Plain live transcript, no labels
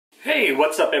Hey,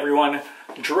 what's up everyone?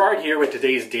 Gerard here with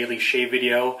today's daily shave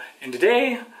video, and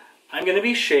today I'm going to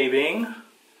be shaving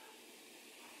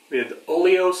with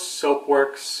Oleo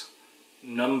Soapworks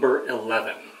number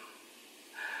 11.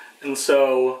 And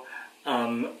so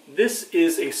this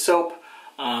is a soap.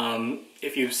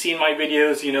 If you've seen my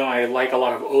videos, you know I like a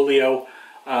lot of Oleo,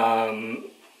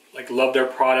 love their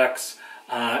products,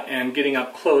 and getting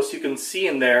up close you can see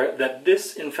in there that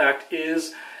this in fact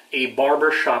is a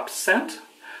barbershop scent.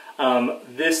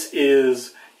 This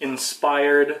is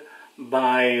inspired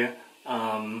by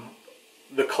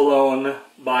the cologne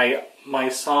by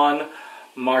Maison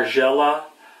Margiela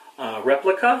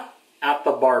Replica At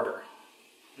The Barber.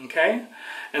 Okay?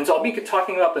 And so I'll be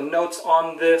talking about the notes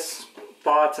on this,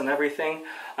 thoughts and everything.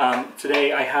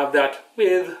 Today I have that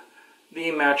with the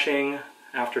matching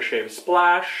aftershave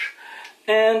splash.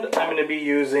 And I'm going to be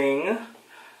using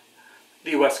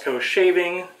the West Coast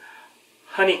Shaving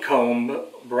honeycomb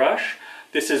brush.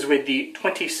 This is with the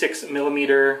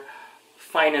 26mm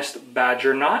finest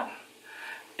badger knot.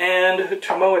 And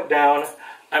to mow it down,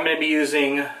 I'm going to be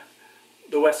using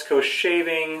the West Coast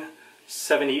Shaving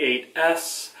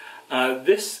 78S.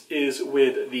 This is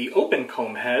with the open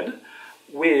comb head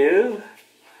with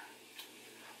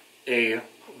a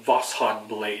Vosshod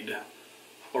blade,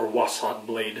 or Wosshod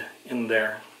blade in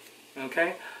there. Okay?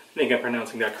 I think I'm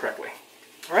pronouncing that correctly.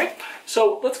 Alright,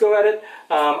 so let's go at it.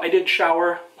 I did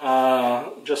shower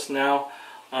just now.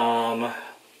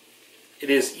 It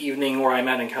is evening where I'm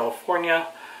at in California,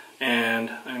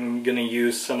 and I'm going to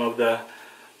use some of the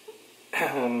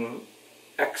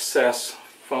excess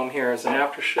foam here as an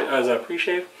aftershave, as a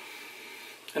pre-shave.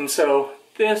 And so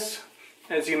this,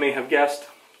 as you may have guessed,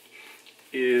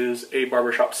 is a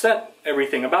barbershop set.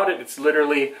 Everything about it, it's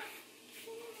literally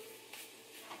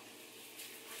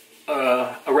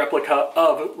a replica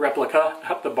of Replica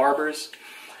at the Barber's.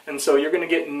 And so you're going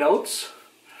to get notes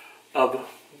of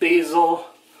basil,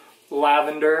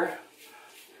 lavender,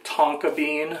 tonka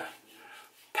bean,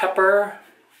 pepper,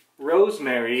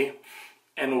 rosemary,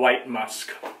 and white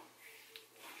musk.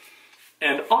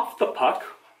 And off the puck,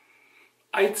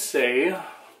 I'd say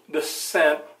the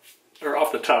scent, or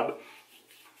off the tub,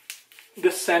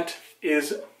 the scent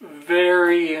is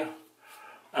very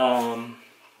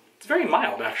it's very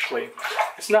mild, actually.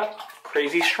 It's not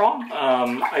crazy strong.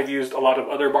 I've used a lot of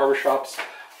other barbershops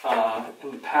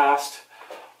in the past,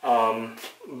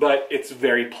 but it's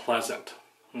very pleasant.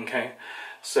 Okay,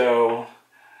 so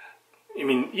I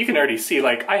mean, you can already see,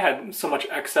 like, I had so much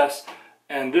excess,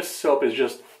 and this soap is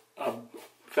just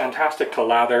fantastic to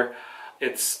lather.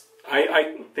 It's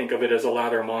I think of it as a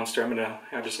lather monster. I'm gonna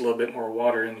have just a little bit more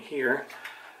water in here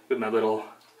with my little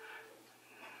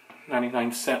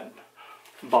 99-cent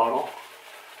bottle,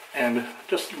 and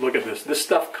just look at this. This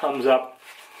stuff comes up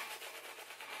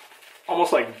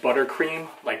almost like buttercream,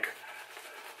 like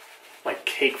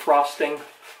cake frosting.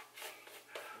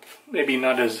 Maybe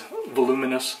not as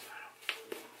voluminous,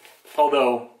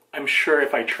 although I'm sure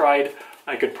if I tried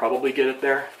I could probably get it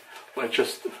there, but it's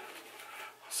just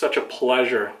such a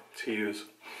pleasure to use.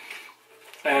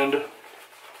 But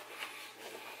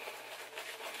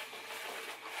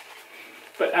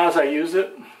as I use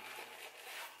it,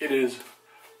 it is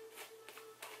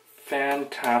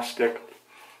fantastic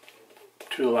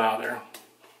to lather.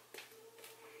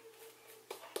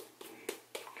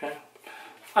 Okay,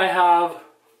 I have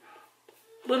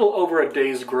a little over a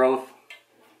day's growth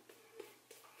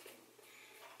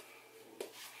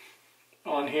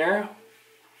on here.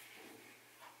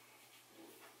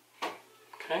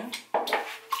 Okay,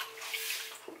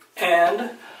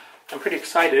 and I'm pretty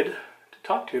excited to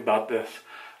talk to you about this.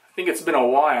 I think it's been a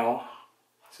while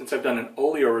since I've done an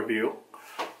Oleo review,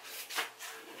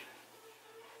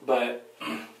 but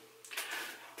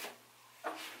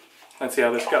let's see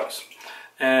how this goes.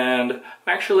 And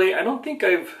actually, I don't think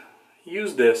I've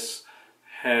used this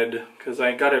head because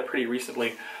I got it pretty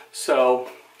recently, so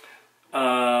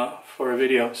for a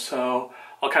video, so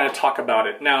I'll kind of talk about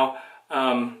it. Now,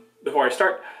 before I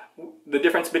start, the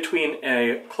difference between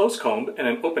a closed comb and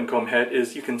an open comb head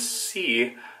is you can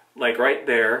see, like right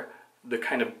there, the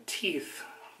kind of teeth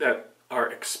that are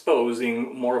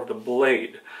exposing more of the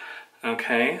blade.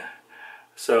 Okay,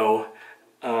 so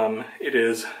it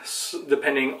is,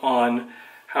 depending on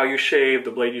how you shave, the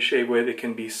blade you shave with, it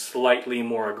can be slightly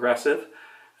more aggressive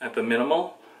at the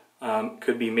minimal,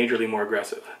 could be majorly more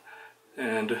aggressive.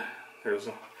 And there's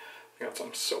I got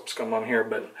some soap scum on here,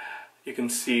 but you can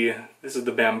see this is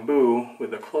the bamboo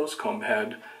with a closed comb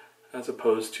head as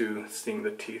opposed to seeing the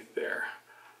teeth there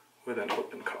with an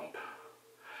open comb.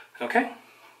 Okay,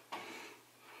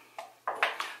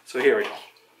 so here we go.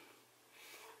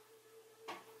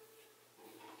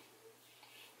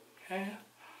 Okay.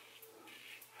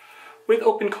 With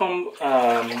open comb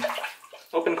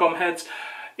heads,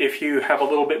 if you have a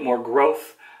little bit more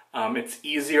growth, it's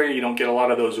easier. You don't get a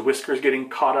lot of those whiskers getting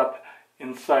caught up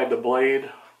inside the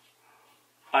blade.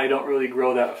 I don't really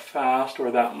grow that fast or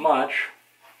that much,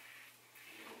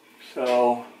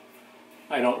 so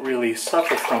I don't really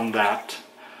suffer from that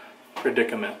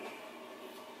predicament.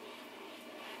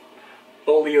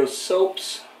 Oleo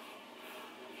soaps,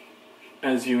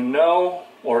 as you know,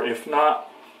 or if not,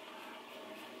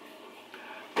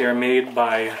 they're made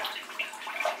by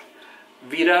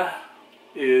Vita,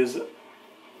 is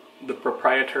the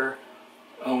proprietor,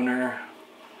 owner,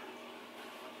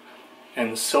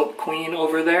 and soap queen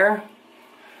over there.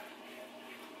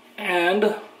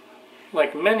 And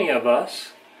like many of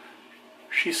us,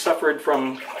 she suffered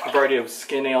from a variety of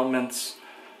skin ailments,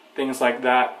 things like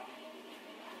that,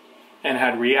 and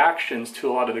had reactions to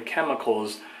a lot of the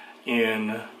chemicals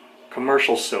in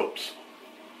commercial soaps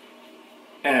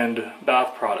and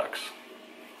bath products,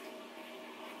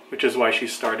 which is why she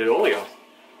started Oleo.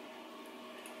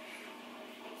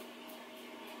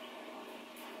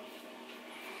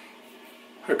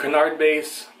 Her canard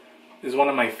base is one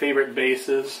of my favorite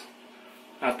bases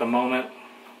at the moment.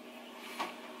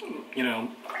 You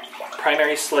know,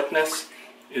 primary slickness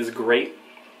is great.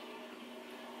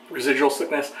 Residual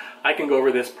slickness, I can go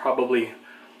over this probably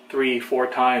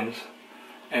 3-4 times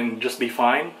and just be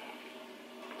fine.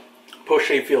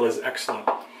 Post-shave feel is excellent,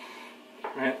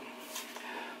 right?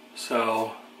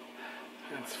 So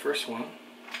that's the first one.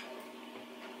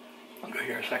 I'll go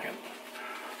here a second.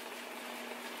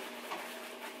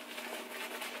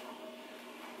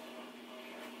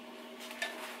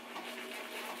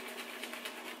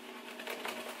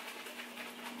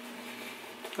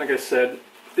 Like I said,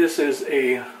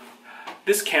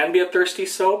 this can be a thirsty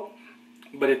soap,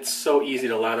 but it's so easy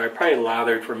to lather. I probably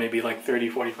lathered for maybe like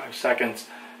 30-45 seconds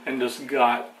and just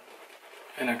got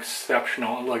an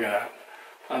exceptional, look at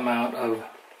that, amount of,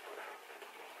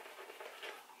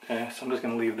 okay, so I'm just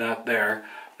going to leave that there.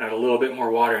 Add a little bit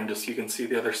more water and just, you can see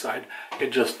the other side,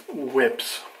 it just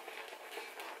whips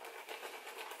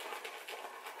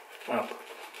up.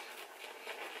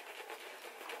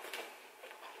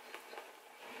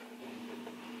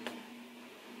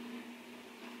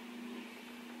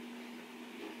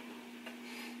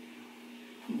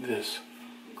 This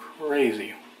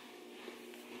crazy.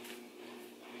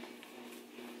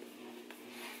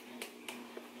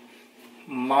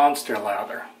 Monster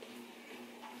lather.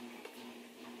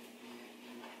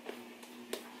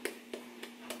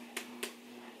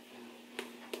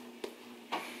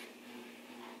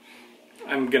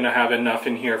 I'm gonna have enough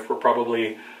in here for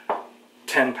probably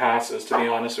 10 passes, to be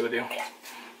honest with you.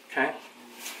 Okay,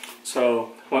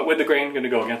 so went with the grain, I'm gonna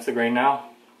go against the grain now.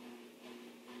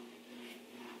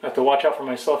 I have to watch out for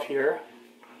myself here.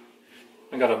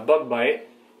 I got a bug bite,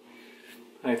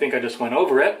 and I think I just went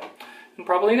over it and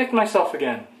probably nicked myself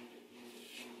again.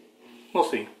 We'll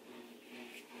see.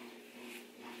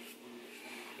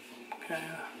 Okay.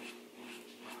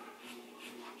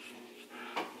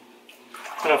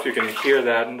 I don't know if you can hear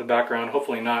that in the background,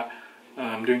 hopefully not.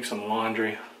 I'm doing some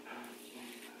laundry.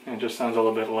 It just sounds a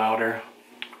little bit louder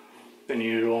than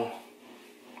usual.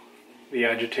 The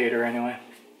agitator anyway.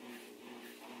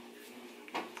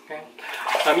 Okay.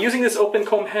 I'm using this open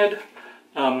comb head.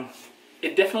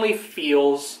 It definitely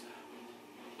feels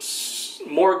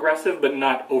more aggressive, but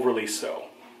not overly so,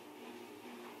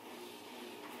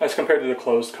 as compared to the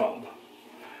closed comb.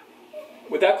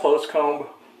 With that closed comb,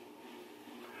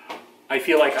 I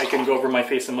feel like I can go over my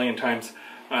face a million times,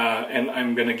 and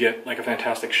I'm gonna get like a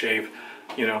fantastic shave,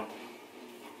 you know.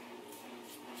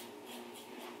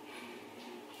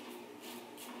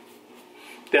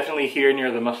 Definitely here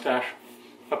near the mustache,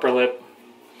 upper lip,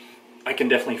 I can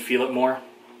definitely feel it more.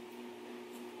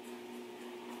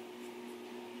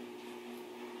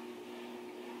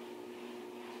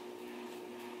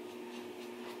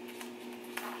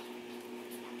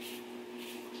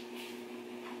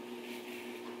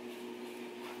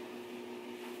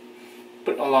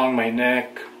 But along my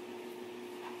neck,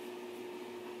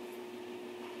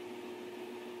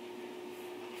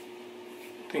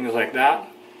 things like that.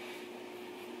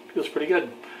 Feels pretty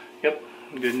good. Yep,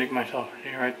 did nick myself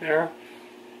right there.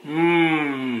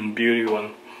 Beauty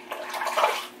one.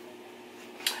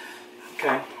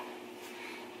 Okay.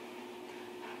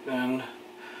 Then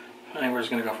we're just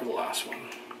gonna go for the last one.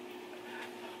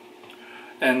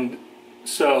 And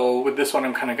so with this one,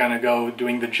 I'm kind of gonna go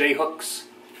doing the J hooks.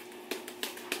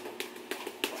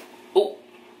 Oh,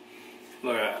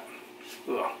 look at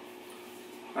that. Ugh.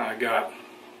 I got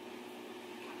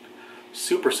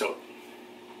super soap.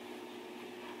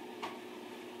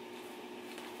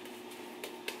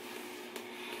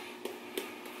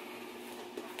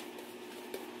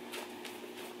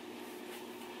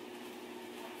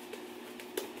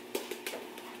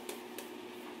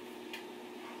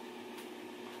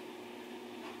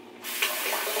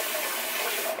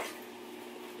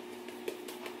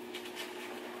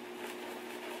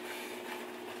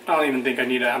 I don't even think I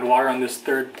need to add water on this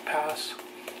third pass.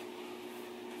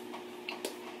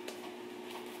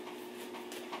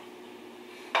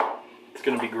 It's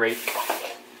going to be great.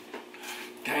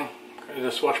 Okay, I'm going to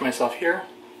just watch myself here.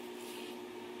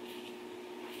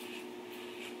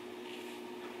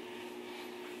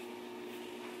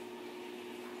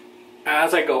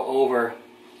 As I go over,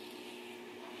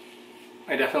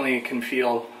 I definitely can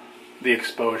feel the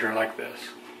exposure like this.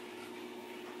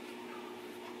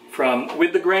 From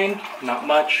with the grain, not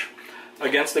much.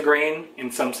 Against the grain,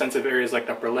 in some sensitive areas like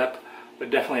the upper lip,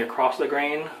 but definitely across the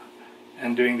grain,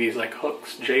 and doing these like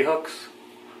hooks, J hooks,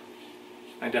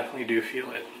 I definitely do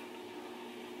feel it.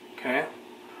 Okay,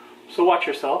 so watch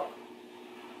yourself.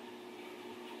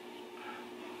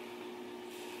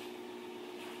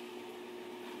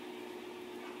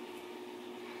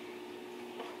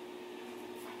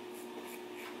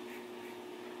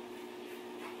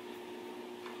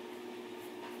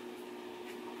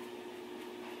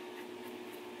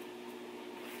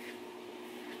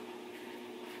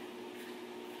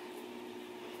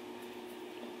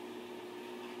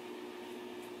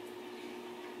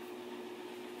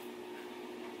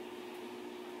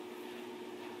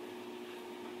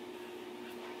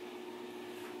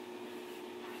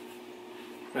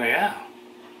 But yeah,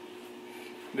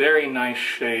 very nice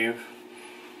shave.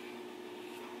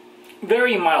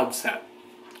 Very mild scent.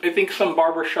 I think some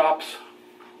barbershops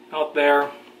out there,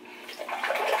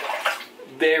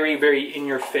 very, very in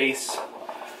your face.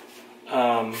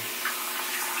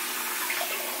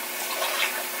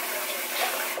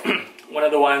 One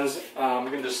of the ones, I'm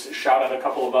going to just shout out a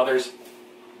couple of others.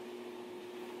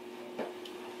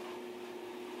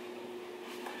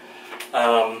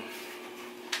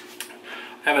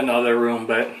 I have another room,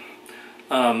 but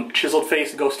Chiseled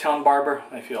Face Ghost Town Barber.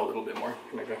 I feel a little bit more.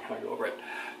 I'm gonna go over it.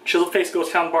 Chiseled Face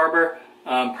Ghost Town Barber,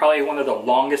 probably one of the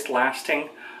longest lasting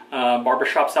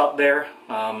barbershops out there.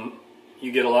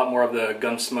 You get a lot more of the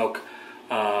gun smoke,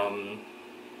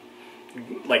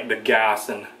 like the gas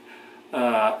and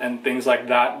things like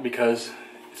that, because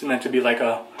it's meant to be like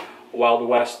a Wild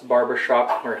West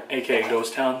barbershop, or aka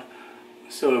Ghost Town.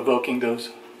 So evoking those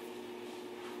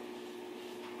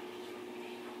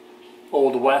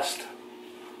Old West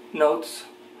notes.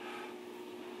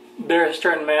 Barrister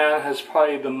and Mann has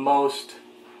probably the most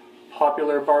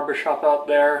popular barbershop out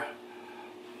there,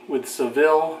 with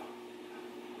Seville.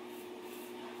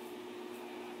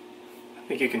 I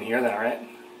think you can hear that, right?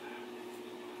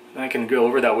 And I can go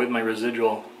over that with my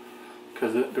residual,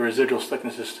 because the residual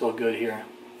slickness is still good here.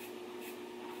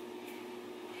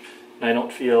 And I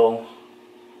don't feel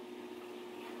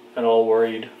at all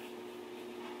worried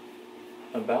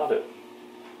about it.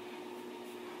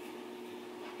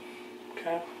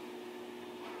 Okay,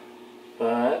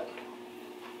 but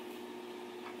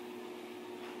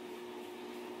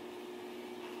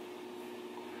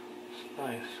it's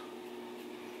nice.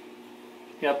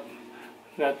 Yep,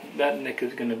 that nick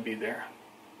is going to be there.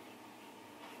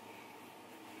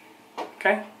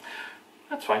 Okay,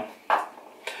 that's fine.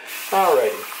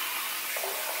 Alrighty.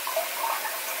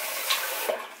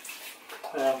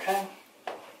 Okay.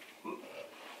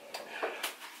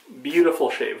 Beautiful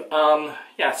shave.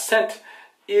 Yeah, scent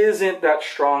isn't that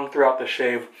strong throughout the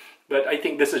shave, but I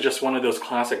think this is just one of those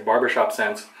classic barbershop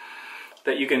scents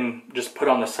that you can just put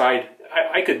on the side.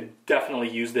 I could definitely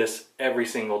use this every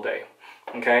single day.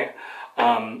 Okay,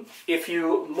 if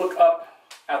you look up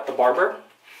At The Barber,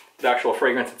 the actual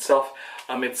fragrance itself,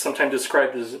 it's sometimes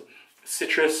described as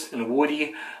citrus and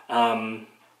woody. I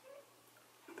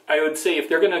would say if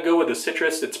they're going to go with the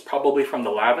citrus, it's probably from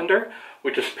the lavender,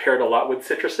 which is paired a lot with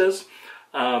citruses.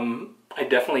 I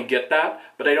definitely get that,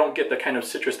 but I don't get the kind of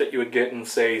citrus that you would get in,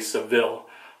 say, Seville,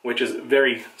 which is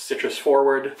very citrus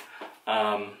forward,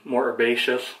 more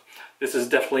herbaceous. This is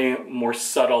definitely more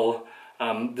subtle,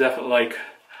 definitely like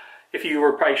if you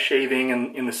were probably shaving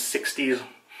in the 60s,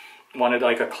 wanted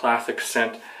like a classic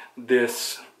scent,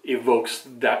 this evokes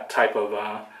that type of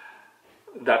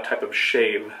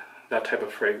shave, that type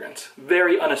of fragrance.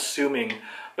 Very unassuming,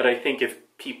 but I think if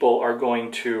people are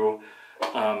going to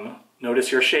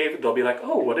notice your shave, they'll be like,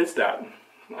 oh, what is that?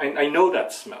 I know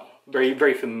that smell. Very,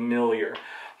 very familiar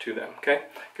to them, okay?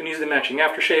 Can use the matching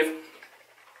aftershave.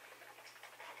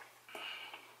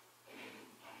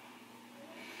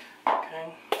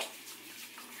 Okay.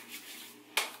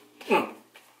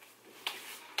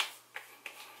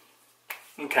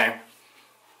 Okay.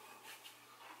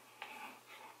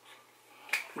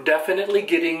 Definitely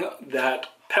getting that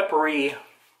peppery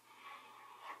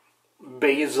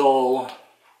basil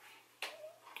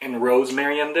and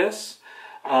rosemary in this.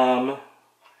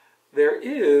 There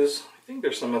is, I think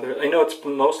there's some other, I know it's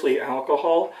mostly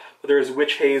alcohol, but there is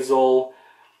witch hazel,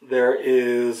 there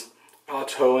is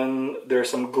autoin, there's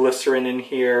some glycerin in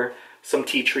here, some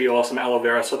tea tree oil, some aloe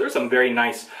vera, so there's some very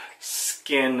nice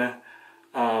skin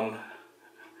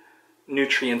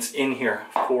nutrients in here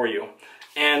for you.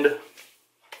 And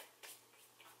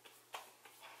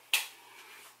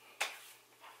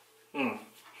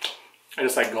I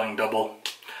just like going double,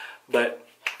 but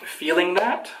feeling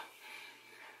that,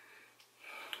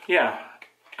 yeah,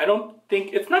 I don't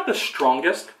think, it's not the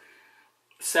strongest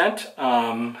scent.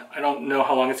 I don't know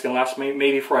how long it's gonna last,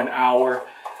 maybe for an hour,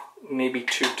 maybe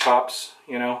 2 tops,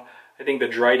 you know. I think the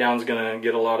dry down's gonna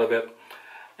get a lot of it.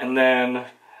 And then,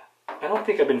 I don't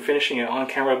think I've been finishing it on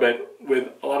camera, but with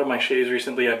a lot of my shaves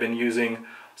recently, I've been using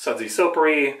Sudsy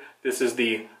Soapery. This is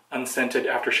the unscented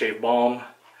aftershave balm.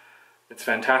 It's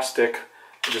fantastic.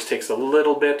 It just takes a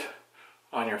little bit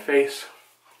on your face,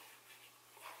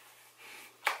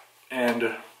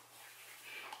 and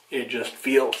it just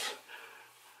feels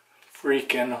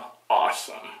freaking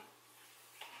awesome.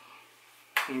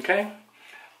 Okay,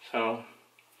 so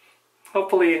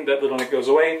hopefully that little nick goes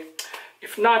away.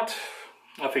 If not,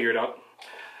 I'll figure it out.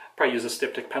 Probably use a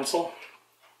styptic pencil,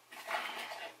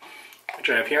 which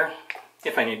I have here,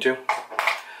 if I need to.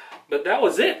 But that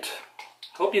was it.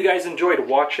 Hope you guys enjoyed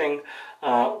watching.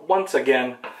 Once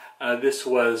again, this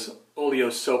was Oleo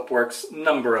Soapworks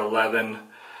number 11,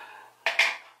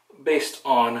 based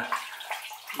on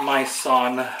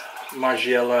Maison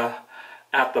Margiela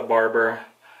At The Barber,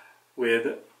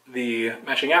 with the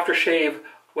matching aftershave,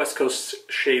 West Coast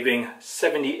Shaving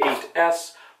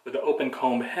 78S with an open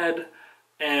comb head,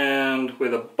 and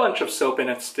with a bunch of soap in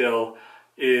it still,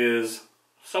 is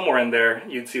somewhere in there,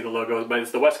 you'd see the logos, but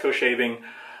it's the West Coast Shaving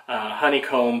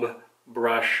honeycomb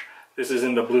brush. This is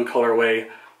in the blue colorway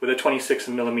with a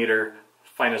 26mm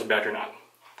finest badger knot.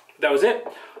 That was it.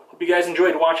 Hope you guys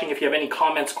enjoyed watching. If you have any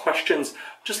comments, questions,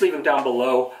 just leave them down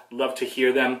below. Love to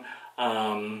hear them.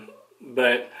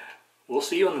 But we'll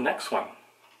see you in the next one.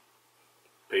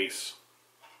 Peace.